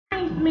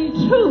me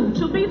too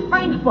to be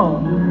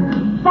thankful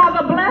for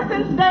the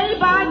blessings day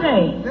by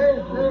day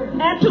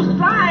and to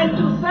strive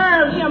to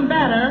serve him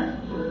better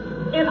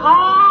in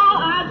all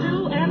I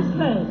do and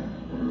say.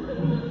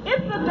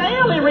 It's a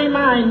daily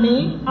remind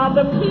me of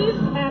the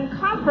peace and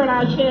comfort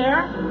I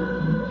share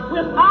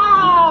with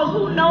all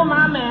who know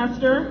my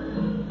master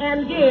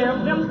and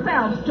give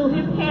themselves to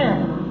his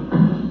care.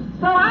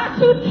 So I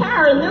keep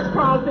carrying this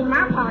cross in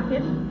my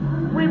pocket,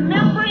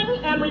 remembering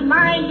and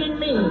reminding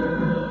me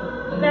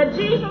that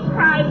Jesus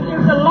Christ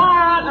is the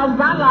Lord of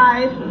my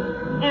life,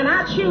 and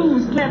I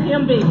choose to let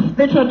him be.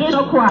 The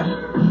traditional choir.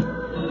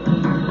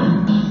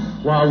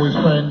 While we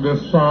sing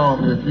this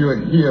song, if you're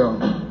here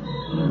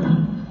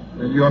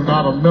and you're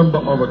not a member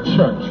of a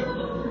church,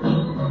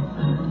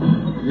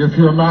 if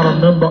you're not a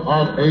member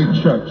of a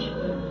church,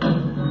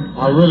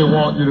 I really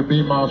want you to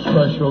be my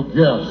special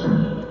guest.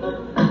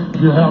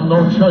 If you have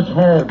no church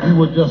home, if you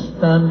would just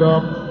stand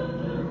up,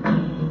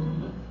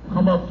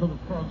 come up to the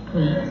front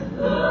seat,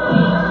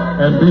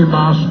 and be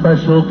my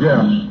special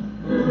guest.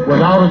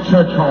 Without a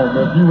church home,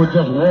 if you would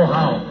just walk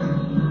out,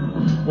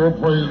 oh,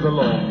 praise the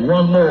Lord.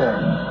 One more,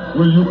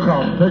 will you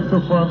come? Take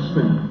the front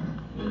seat.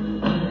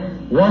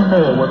 One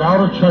more, without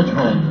a church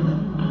home.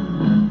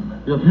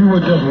 If you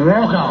would just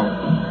walk out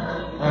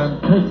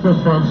and take the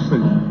front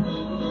seat,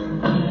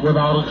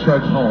 without a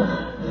church home.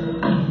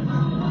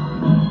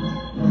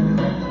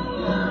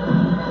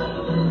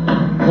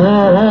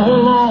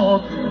 Oh,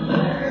 Lord.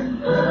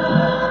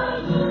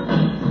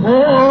 Oh,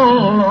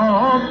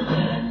 Lord.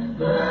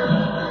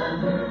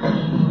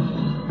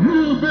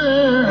 You've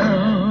been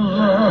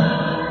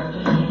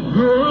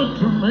good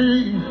to me.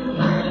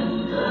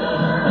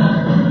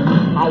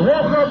 I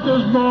woke up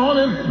this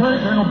morning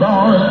thinking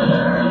about it.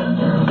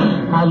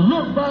 I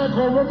look back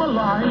over my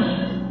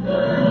life.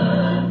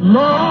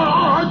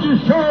 Lord, you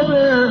sure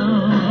been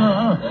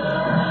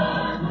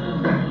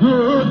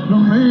good to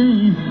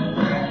me.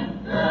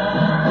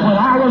 When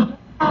I was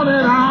down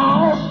and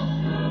out,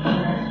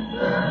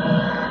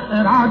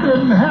 and I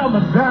didn't have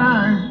a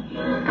dime,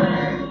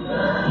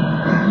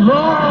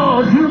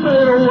 Lord, you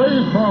made a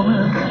way for me,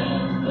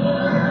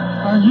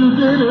 and you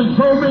did it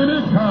so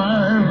many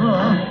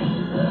times.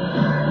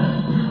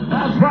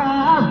 That's why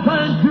I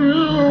thank you,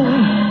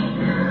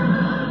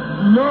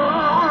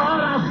 Lord,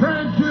 I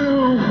thank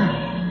you,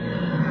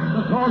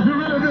 because you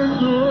really been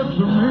good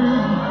to me.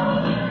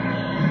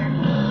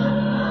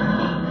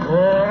 Oh,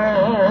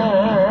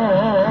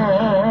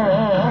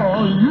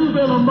 you've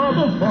been a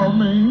mother for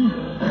me.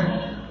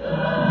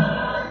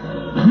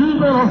 You've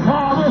been a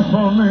father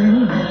for me.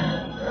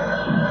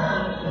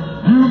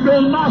 You've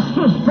been my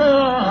sister.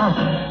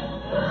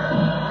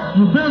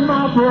 You've been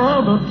my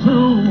brother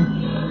too.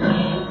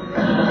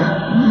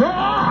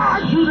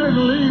 Lord, you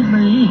didn't leave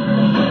me.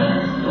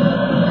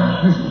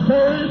 You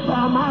stayed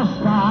by my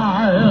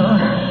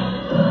side.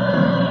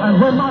 And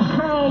when my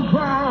storm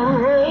cloud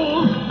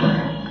rose,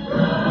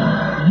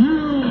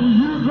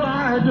 you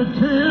dried the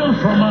tears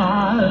from my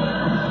eyes.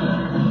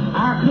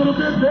 I could have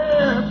been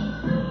dead,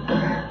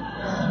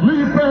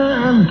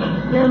 sleeping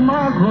in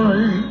my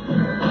grave.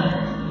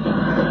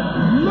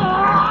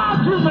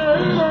 Lord, you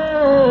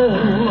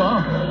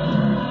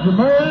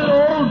made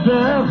old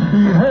death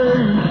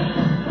behave.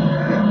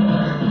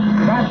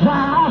 That's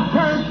why I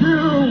thank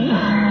you.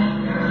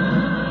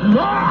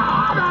 Lord, I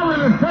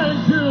really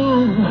thank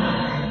you,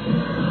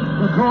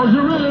 because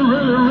you really,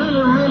 really,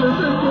 really, really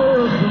been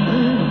good to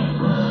me.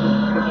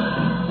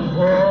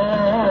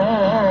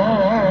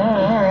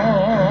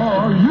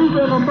 Oh, you've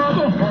been a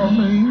mother for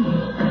me.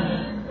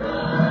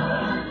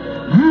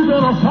 You've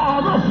been a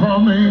father for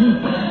me.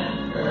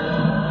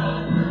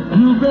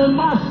 You've been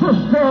my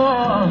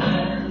sister.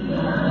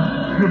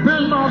 You've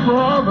been my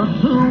brother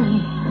too.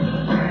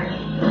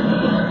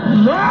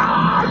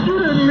 Lord, you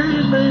didn't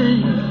leave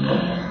me.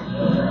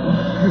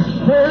 You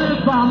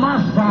stayed by my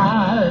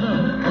side.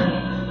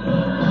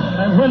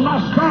 And when my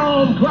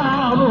storm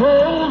cloud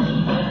rose,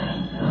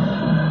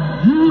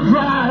 you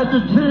dried the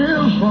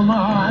tears from my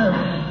eyes.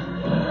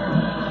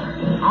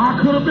 I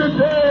could have been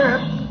dead,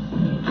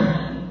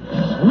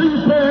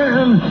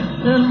 sleeping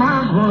in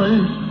my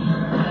grave.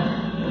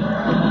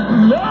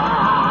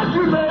 Lord,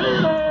 you made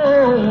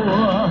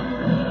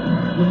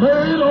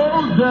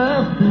old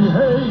death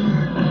behave.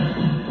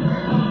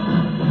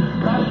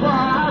 That's why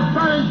I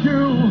thank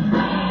you.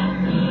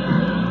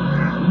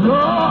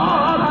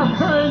 Lord, I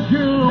thank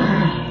you,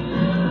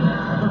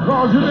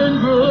 because you've been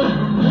good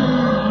to me.